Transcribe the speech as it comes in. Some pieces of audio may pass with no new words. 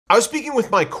I was speaking with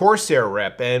my Corsair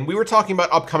rep, and we were talking about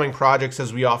upcoming projects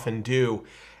as we often do.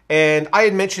 And I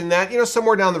had mentioned that,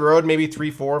 somewhere down the road, maybe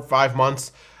 3, 4, 5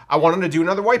 months, I wanted to do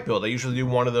another white build. I usually do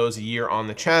one of those a year on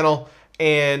the channel,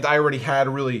 and I already had a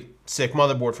really sick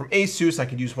motherboard from Asus. I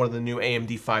could use one of the new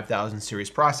AMD 5000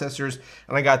 series processors,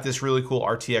 and I got this really cool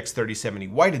RTX 3070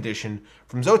 White Edition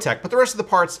from Zotac. But the rest of the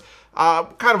parts,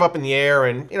 kind of up in the air,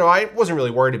 and I wasn't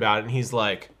really worried about it. And he's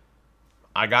like,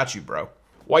 "I got you, bro.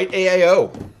 White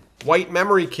AIO, white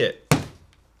memory kit."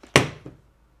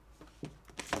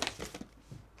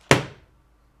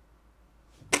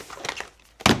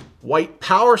 White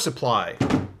power supply,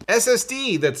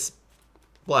 SSD that's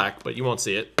black, but you won't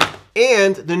see it,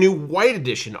 and the new white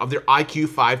edition of their iCUE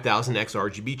 5000X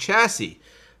RGB chassis.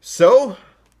 So,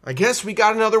 I guess we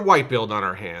got another white build on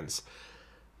our hands.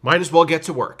 Might as well get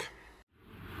to work.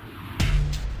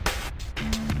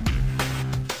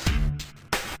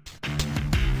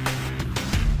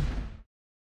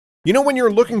 When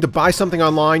you're looking to buy something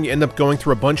online, you end up going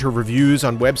through a bunch of reviews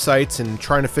on websites and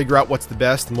trying to figure out what's the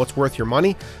best and what's worth your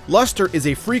money? Lustre is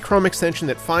a free Chrome extension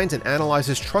that finds and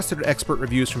analyzes trusted expert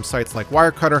reviews from sites like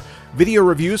Wirecutter, video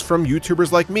reviews from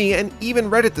YouTubers like me, and even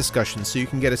Reddit discussions, so you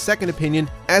can get a second opinion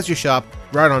as you shop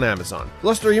right on Amazon.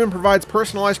 Lustre even provides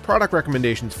personalized product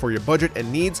recommendations for your budget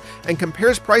and needs, and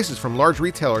compares prices from large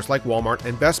retailers like Walmart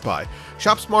and Best Buy.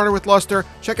 Shop smarter with Lustre.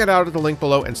 Check it out at the link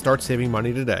below and start saving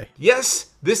money today. Yes,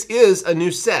 this is a new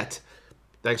set.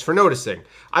 Thanks for noticing.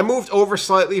 I moved over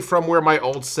slightly from where my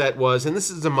old set was, and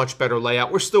this is a much better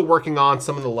layout. We're still working on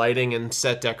some of the lighting and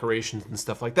set decorations and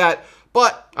stuff like that,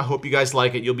 but I hope you guys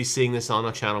like it. You'll be seeing this on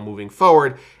the channel moving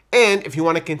forward. And if you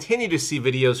want to continue to see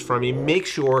videos from me, make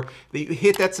sure that you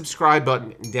hit that subscribe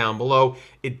button down below.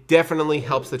 It definitely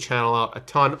helps the channel out a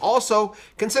ton. Also,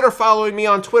 consider following me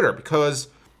on Twitter because,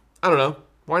 I don't know,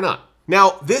 why not?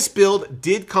 Now, this build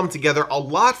did come together a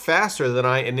lot faster than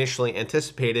I initially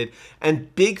anticipated,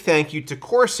 and big thank you to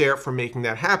Corsair for making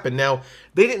that happen. Now,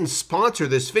 they didn't sponsor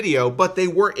this video, but they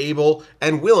were able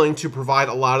and willing to provide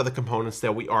a lot of the components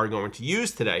that we are going to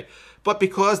use today. But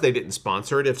because they didn't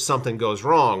sponsor it, if something goes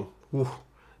wrong,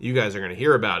 you guys are going to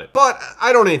hear about it. But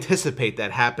I don't anticipate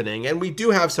that happening, and we do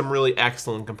have some really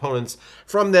excellent components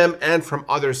from them and from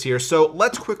others here. So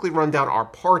let's quickly run down our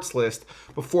parts list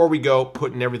before we go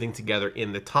putting everything together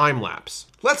in the time lapse.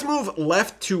 Let's move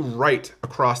left to right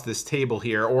across this table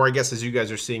here, or I guess as you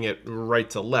guys are seeing it, right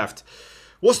to left.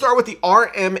 We'll start with the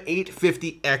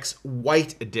RM850X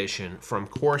White Edition from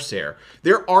Corsair.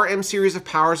 Their RM series of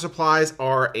power supplies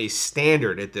are a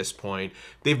standard at this point.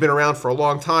 They've been around for a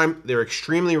long time. They're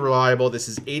extremely reliable. This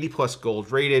is 80+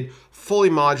 gold rated,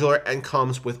 fully modular, and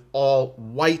comes with all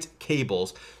white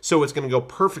cables, so it's going to go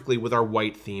perfectly with our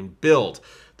white themed build.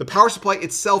 The power supply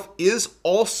itself is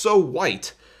also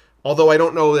white, although I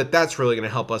don't know that that's really going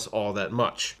to help us all that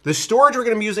much. The storage we're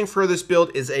going to be using for this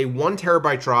build is a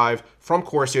 1TB drive from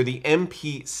Corsair, the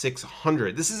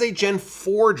MP600. This is a Gen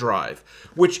 4 drive,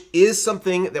 which is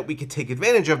something that we could take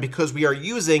advantage of because we are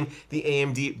using the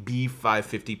AMD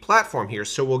B550 platform here,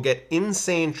 so we'll get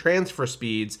insane transfer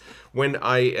speeds when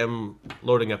I am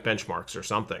loading up benchmarks or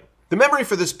something. The memory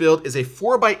for this build is a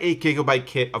 4x8GB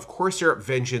kit of Corsair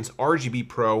Vengeance RGB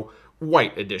Pro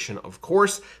White Edition, of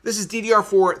course. This is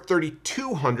DDR4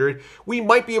 3200. We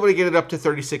might be able to get it up to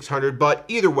 3600, but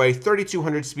either way,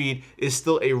 3200 speed is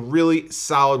still a really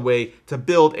solid way to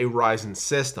build a Ryzen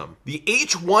system. The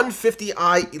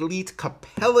H150i Elite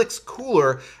Capellix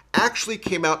cooler actually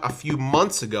came out a few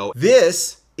months ago.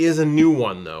 This is a new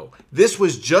one though. This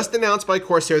was just announced by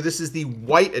Corsair. This is the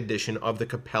white edition of the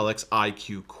Capellix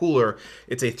iCUE cooler.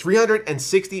 It's a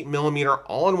 360mm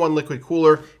all-in-one liquid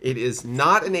cooler. It is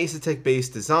not an Asetek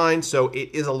based design, so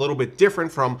it is a little bit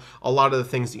different from a lot of the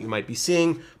things that you might be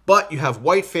seeing, but you have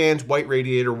white fans, white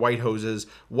radiator, white hoses,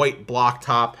 white block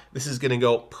top. This is gonna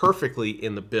go perfectly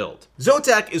in the build.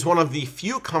 Zotac is one of the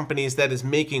few companies that is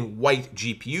making white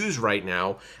GPUs right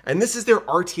now, and this is their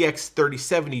RTX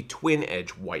 3070 Twin Edge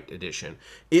White Edition.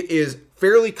 It is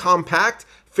fairly compact,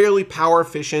 fairly power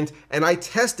efficient, and I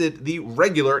tested the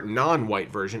regular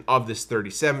non-white version of this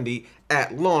 3070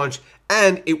 at launch,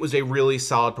 and it was a really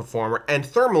solid performer, and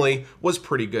thermally was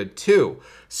pretty good too.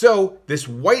 So this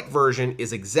white version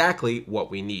is exactly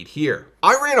what we need here.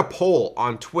 I ran a poll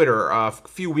on Twitter a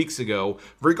few weeks ago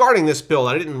regarding this build.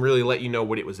 I didn't really let you know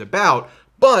what it was about,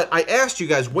 but I asked you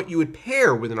guys what you would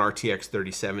pair with an RTX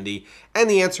 3070, and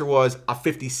the answer was a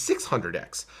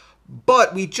 5600X.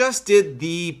 But we just did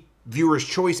the Viewer's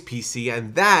Choice PC,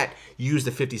 and that used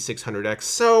a 5600X,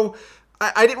 so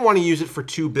I didn't want to use it for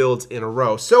two builds in a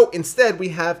row. So instead, we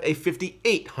have a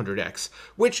 5800X,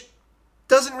 which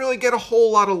doesn't really get a whole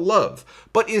lot of love,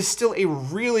 but is still a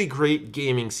really great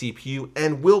gaming CPU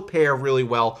and will pair really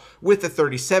well with the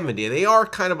 3070. They are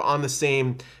kind of on the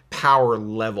same power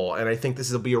level, and I think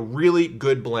this will be a really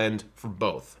good blend for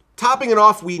both. Topping it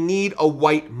off, we need a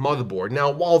white motherboard.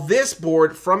 Now, while this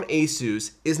board from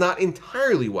ASUS is not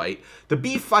entirely white, the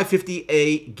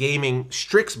B550A Gaming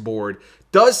Strix board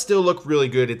does still look really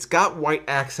good. It's got white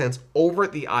accents over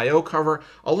the I/O cover,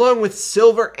 along with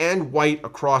silver and white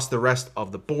across the rest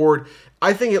of the board.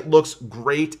 I think it looks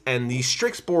great, and the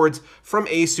Strix boards from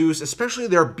ASUS, especially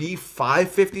their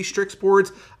B550 Strix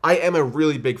boards, I am a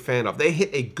really big fan of. They hit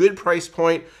a good price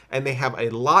point, and they have a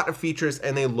lot of features,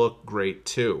 and they look great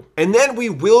too. And then we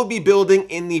will be building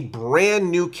in the brand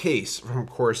new case from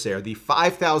Corsair, the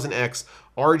 5000X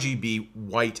RGB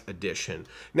White Edition.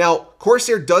 Now,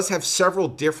 Corsair does have several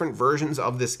different versions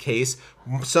of this case,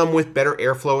 some with better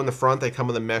airflow in the front. They come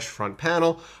with a mesh front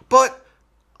panel, but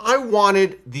I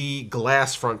wanted the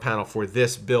glass front panel for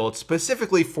this build,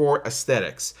 specifically for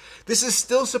aesthetics. This is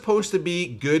still supposed to be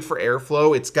good for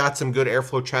airflow. It's got some good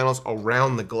airflow channels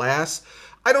around the glass.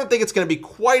 I don't think it's going to be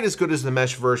quite as good as the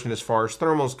mesh version as far as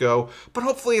thermals go, but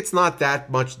hopefully it's not that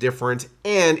much different,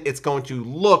 and it's going to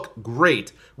look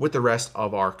great with the rest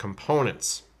of our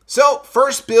components. So,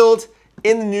 first build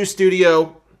in the new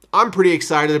studio. I'm pretty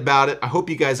excited about it. I hope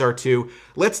you guys are too.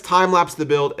 Let's time-lapse the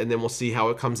build, and then we'll see how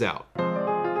it comes out.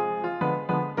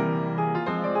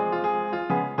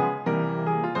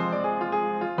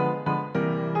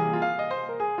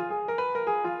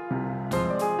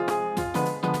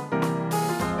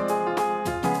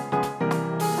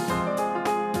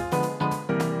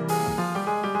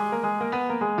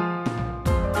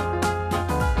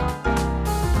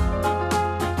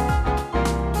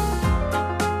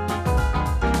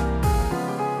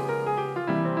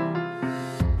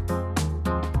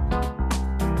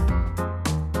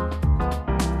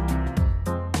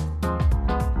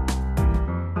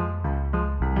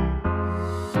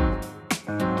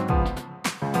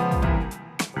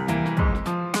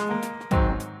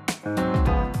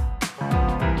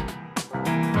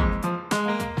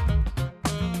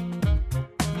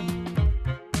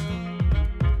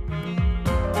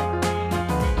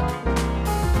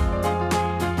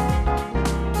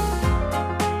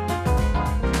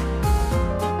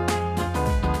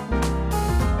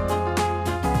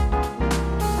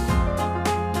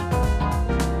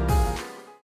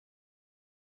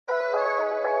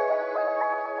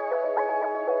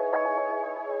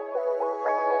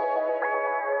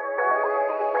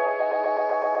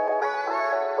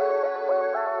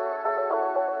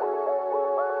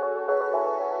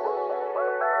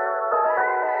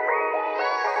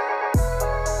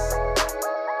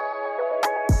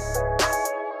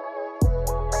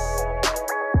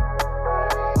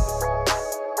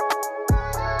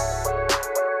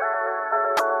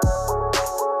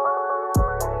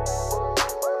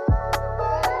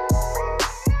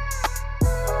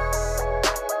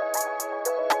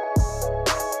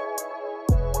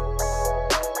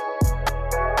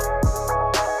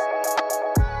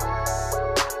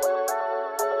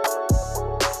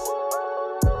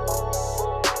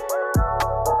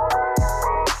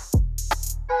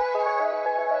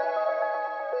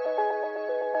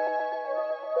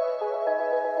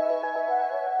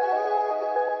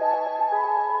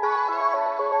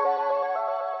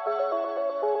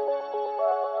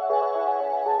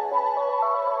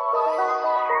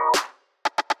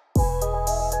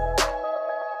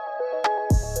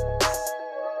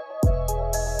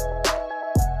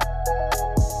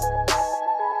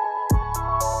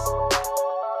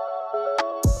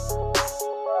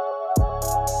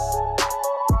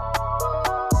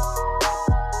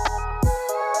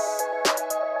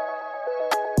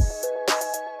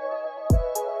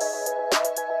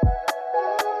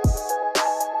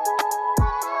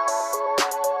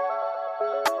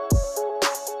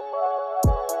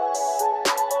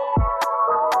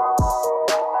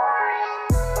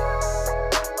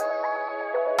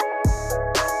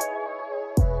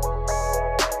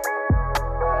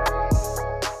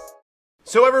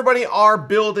 So everybody, our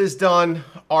build is done,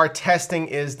 our testing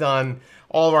is done,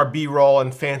 all of our B-roll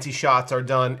and fancy shots are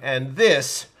done, and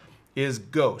this is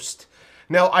Ghost.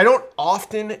 Now, I don't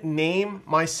often name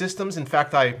my systems. In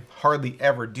fact, I hardly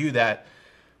ever do that.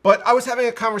 But I was having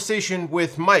a conversation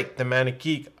with Mike, the Manic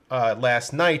Geek,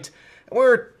 last night, and we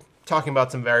were talking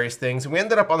about some various things, and we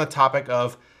ended up on the topic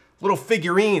of little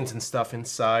figurines and stuff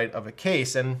inside of a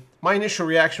case, and my initial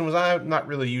reaction was I'm not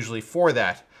really usually for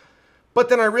that. But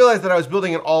then I realized that I was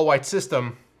building an all-white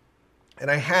system,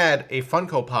 and I had a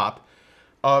Funko Pop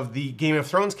of the Game of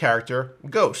Thrones character,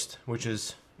 Ghost, which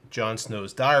is Jon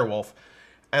Snow's direwolf.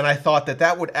 and I thought that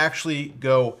that would actually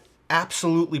go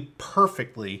absolutely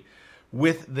perfectly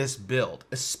with this build,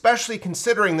 especially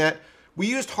considering that we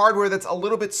used hardware that's a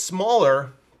little bit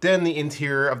smaller than the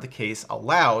interior of the case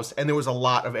allows, and there was a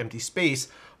lot of empty space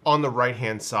on the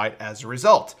right-hand side as a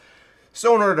result.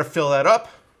 So in order to fill that up,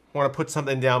 I want to put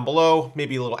something down below,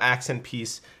 maybe a little accent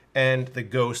piece, and the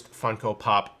Ghost Funko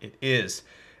Pop it is.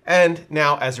 And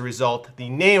now, as a result, the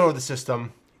name of the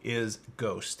system is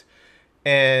Ghost.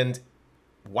 And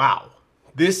wow,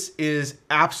 this is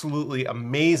absolutely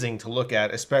amazing to look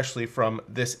at, especially from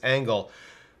this angle.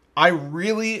 I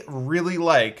really, really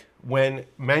like when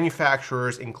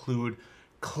manufacturers include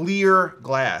clear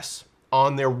glass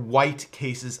on their white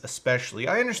cases especially.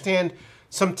 I understand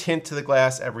some tint to the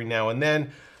glass every now and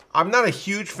then. I'm not a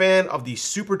huge fan of the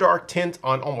super dark tint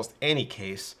on almost any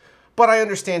case, but I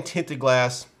understand tinted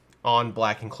glass on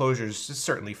black enclosures is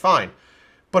certainly fine.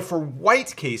 But for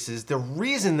white cases, the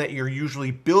reason that you're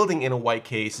usually building in a white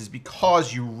case is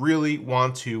because you really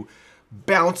want to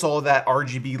bounce all that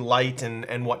RGB light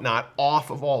and whatnot off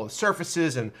of all the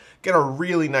surfaces and get a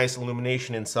really nice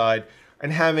illumination inside.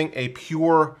 And having a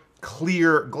pure,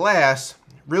 clear glass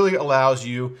really allows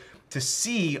you to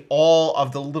see all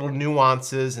of the little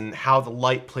nuances and how the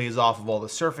light plays off of all the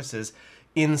surfaces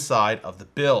inside of the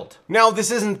build. Now,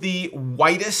 this isn't the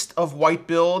whitest of white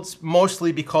builds,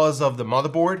 mostly because of the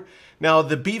motherboard. Now,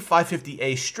 the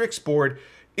B550A Strix board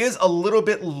is a little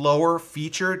bit lower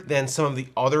featured than some of the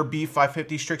other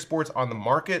B550 Strix boards on the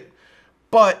market,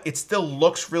 but it still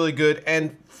looks really good,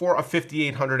 and for a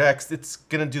 5800X, it's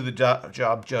gonna do the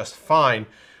job just fine.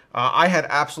 I had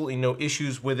absolutely no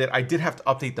issues with it. I did have to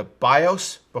update the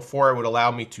BIOS before it would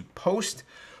allow me to post,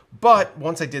 but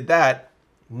once I did that,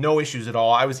 no issues at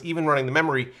all. I was even running the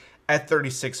memory at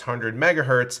 3600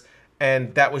 megahertz,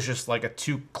 and that was just like a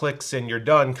 2 clicks and you're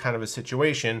done kind of a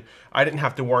situation. I didn't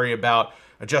have to worry about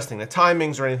adjusting the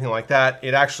timings or anything like that.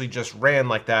 It actually just ran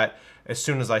like that as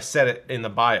soon as I set it in the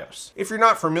BIOS. If you're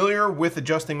not familiar with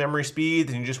adjusting memory speed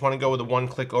and you just want to go with a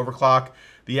one-click overclock,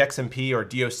 the XMP or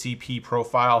DOCP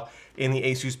profile in the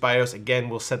Asus BIOS, again,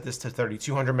 we'll set this to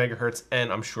 3200 megahertz,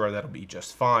 and I'm sure that'll be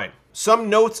just fine. Some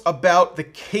notes about the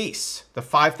case, the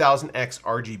 5000X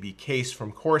RGB case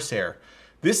from Corsair.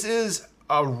 This is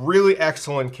a really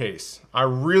excellent case. I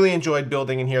really enjoyed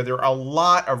building in here. There are a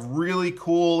lot of really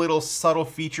cool little subtle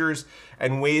features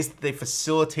and ways that they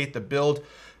facilitate the build.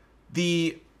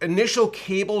 The initial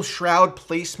cable shroud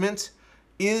placement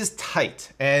is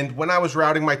tight, and when I was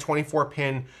routing my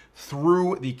 24-pin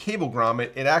through the cable grommet,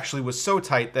 it actually was so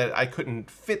tight that I couldn't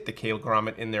fit the cable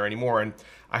grommet in there anymore, and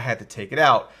I had to take it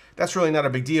out. That's really not a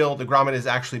big deal. The grommet is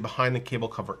actually behind the cable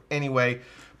cover anyway,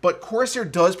 but Corsair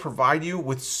does provide you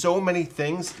with so many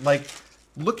things. Like,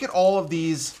 look at all of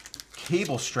these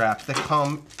cable straps that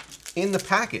come in the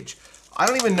package. I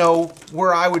don't even know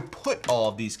where I would put all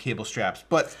of these cable straps,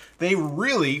 but they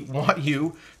really want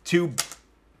you to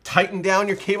tighten down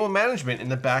your cable management in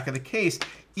the back of the case,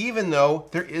 even though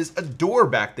there is a door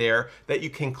back there that you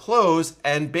can close,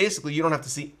 and basically you don't have to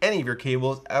see any of your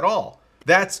cables at all.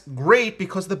 That's great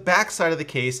because the back side of the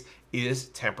case is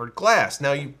tempered glass.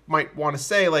 Now you might want to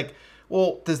say, like,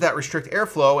 well, does that restrict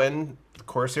airflow? And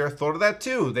Corsair thought of that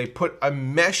too. They put a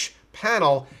mesh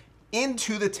panel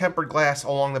into the tempered glass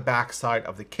along the back side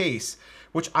of the case,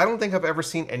 which I don't think I've ever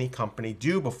seen any company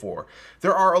do before.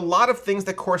 There are a lot of things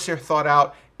that Corsair thought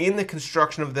out in the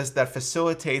construction of this that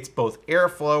facilitates both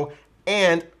airflow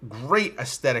and great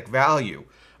aesthetic value.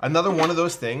 Another one of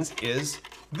those things is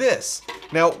this.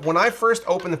 Now, when I first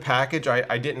opened the package,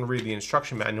 I didn't read the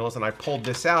instruction manuals, and I pulled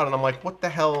this out and I'm like, what the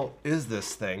hell is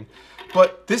this thing?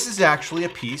 But this is actually a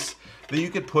piece that you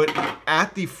could put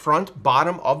at the front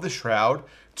bottom of the shroud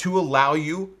to allow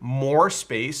you more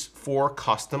space for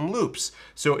custom loops.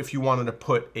 So if you wanted to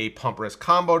put a pump res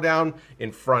combo down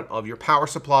in front of your power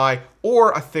supply,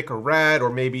 or a thicker rad, or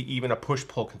maybe even a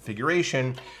push-pull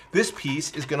configuration, this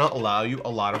piece is gonna allow you a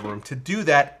lot of room to do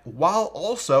that while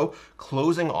also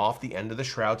closing off the end of the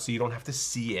shroud so you don't have to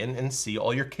see in and see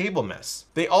all your cable mess.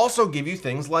 They also give you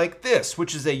things like this,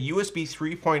 which is a USB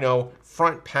 3.0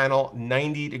 front panel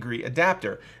 90-degree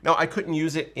adapter. Now, I couldn't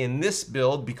use it in this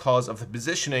build because of the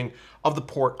positioning of the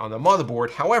port on the motherboard.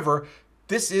 However,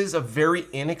 this is a very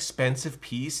inexpensive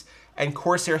piece, and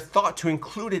Corsair thought to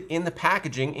include it in the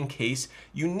packaging in case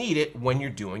you need it when you're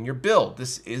doing your build.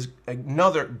 This is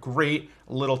another great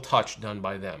little touch done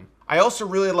by them. I also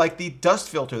really like the dust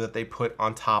filter that they put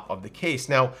on top of the case.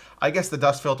 Now, I guess the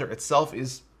dust filter itself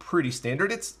is pretty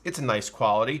standard. It's a nice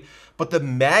quality, but the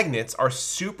magnets are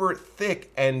super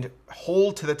thick and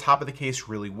hold to the top of the case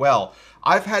really well.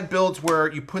 I've had builds where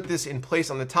you put this in place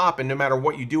on the top, and no matter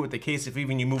what you do with the case, if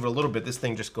even you move it a little bit, this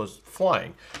thing just goes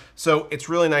flying. So it's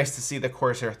really nice to see that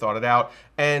Corsair thought it out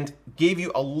and gave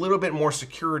you a little bit more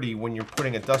security when you're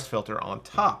putting a dust filter on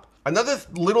top. Another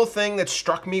little thing that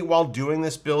struck me while doing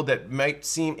this build that might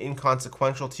seem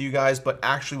inconsequential to you guys, but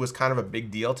actually was kind of a big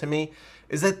deal to me,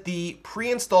 is that the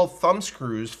pre-installed thumb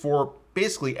screws for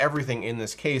basically everything in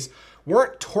this case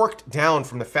weren't torqued down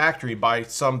from the factory by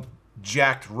some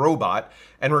jacked robot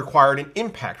and required an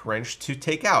impact wrench to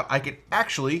take out. I could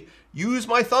actually use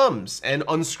my thumbs and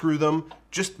unscrew them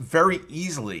just very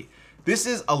easily. This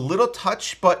is a little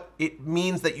touch, but it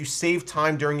means that you save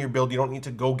time during your build. You don't need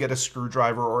to go get a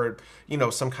screwdriver or, you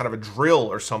know, some kind of a drill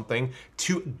or something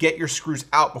to get your screws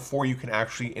out before you can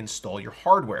actually install your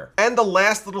hardware. And the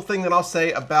last little thing that I'll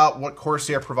say about what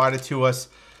Corsair provided to us,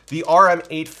 the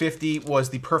RM850 was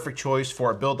the perfect choice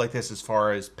for a build like this as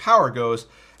far as power goes.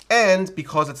 And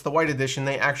because it's the white edition,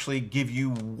 they actually give you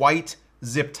white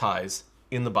zip ties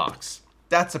in the box.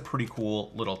 That's a pretty cool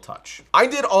little touch. I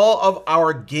did all of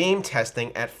our game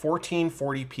testing at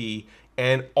 1440p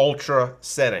and ultra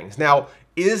settings. Now,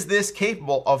 is this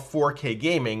capable of 4K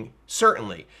gaming?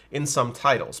 Certainly, in some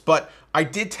titles. But I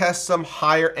did test some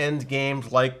higher end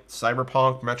games like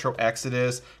Cyberpunk, Metro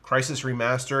Exodus, Crysis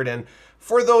Remastered, and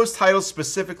for those titles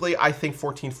specifically, I think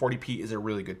 1440p is a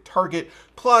really good target.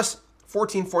 Plus,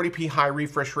 1440p high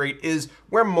refresh rate is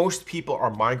where most people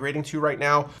are migrating to right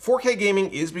now. 4K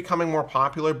gaming is becoming more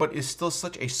popular, but is still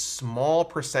such a small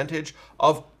percentage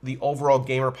of the overall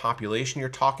gamer population. You're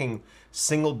talking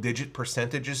single-digit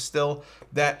percentages still,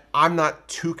 that I'm not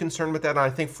too concerned with that. And I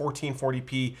think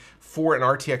 1440p for an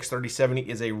RTX 3070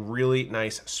 is a really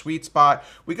nice sweet spot.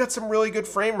 We got some really good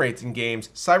frame rates in games.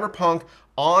 Cyberpunk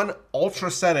on ultra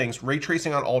settings, ray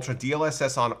tracing on ultra,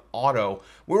 DLSS on auto,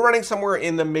 we're running somewhere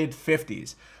in the mid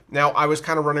 50s. Now, I was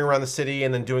kind of running around the city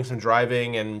and then doing some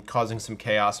driving and causing some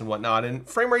chaos and whatnot, and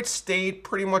frame rates stayed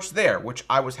pretty much there, which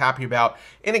I was happy about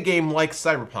in a game like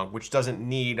Cyberpunk, which doesn't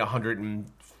need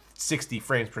 160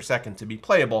 frames per second to be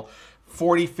playable.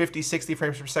 40, 50, 60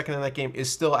 frames per second in that game is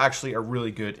still actually a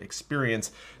really good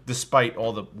experience, despite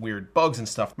all the weird bugs and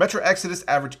stuff. Metro Exodus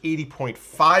averaged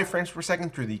 80.5 frames per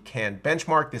second through the CAN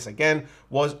benchmark. This again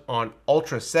was on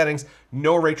ultra settings.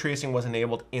 No ray tracing was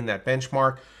enabled in that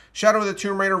benchmark. Shadow of the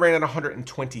Tomb Raider ran at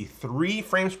 123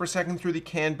 frames per second through the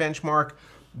CAN benchmark.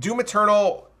 Doom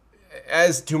Eternal,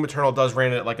 as Doom Eternal does,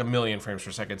 ran at like 1,000,000 frames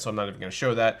per second, so I'm not even going to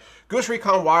show that. Ghost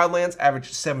Recon Wildlands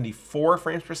averaged 74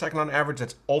 frames per second on average.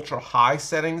 That's ultra high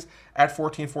settings at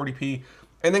 1440p.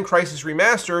 And then Crysis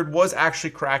Remastered was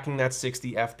actually cracking that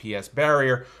 60 FPS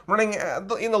barrier, running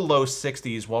in the low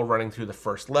 60s while running through the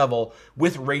first level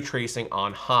with ray tracing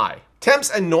on high.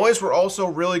 Temps and noise were also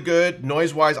really good.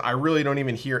 Noise-wise, I really don't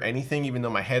even hear anything, even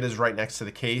though my head is right next to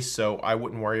the case, so I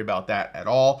wouldn't worry about that at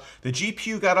all. The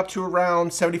GPU got up to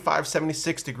around 75,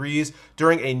 76 degrees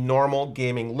during a normal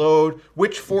gaming load,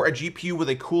 which for a GPU with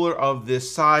a cooler of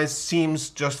this size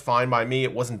seems just fine by me.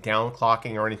 It wasn't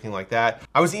downclocking or anything like that.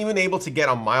 I was even able to get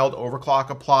a mild overclock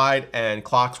applied, and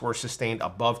clocks were sustained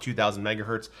above 2000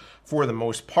 megahertz for the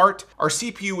most part. Our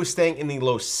CPU was staying in the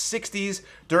low 60s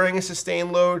during a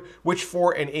sustained load, which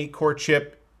for an 8-core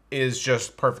chip is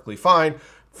just perfectly fine.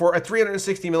 For a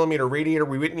 360mm radiator,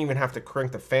 we didn't even have to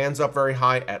crank the fans up very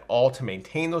high at all to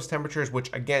maintain those temperatures, which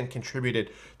again contributed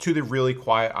to the really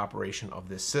quiet operation of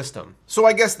this system. So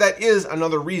I guess that is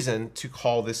another reason to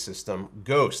call this system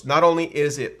Ghost. Not only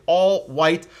is it all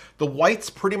white, the whites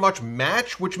pretty much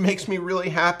match, which makes me really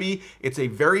happy. It's a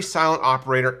very silent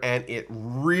operator, and it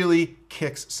really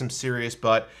kicks some serious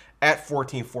butt at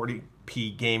 1440p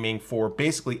gaming for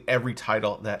basically every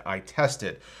title that I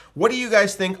tested. What do you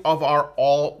guys think of our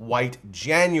all-white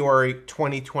January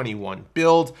 2021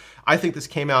 build? I think this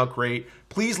came out great.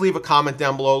 Please leave a comment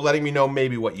down below letting me know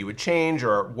maybe what you would change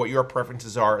or what your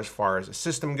preferences are as far as the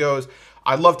system goes.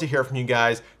 I'd love to hear from you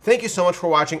guys. Thank you so much for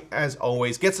watching. As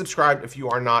always, get subscribed if you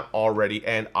are not already,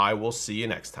 and I will see you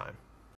next time.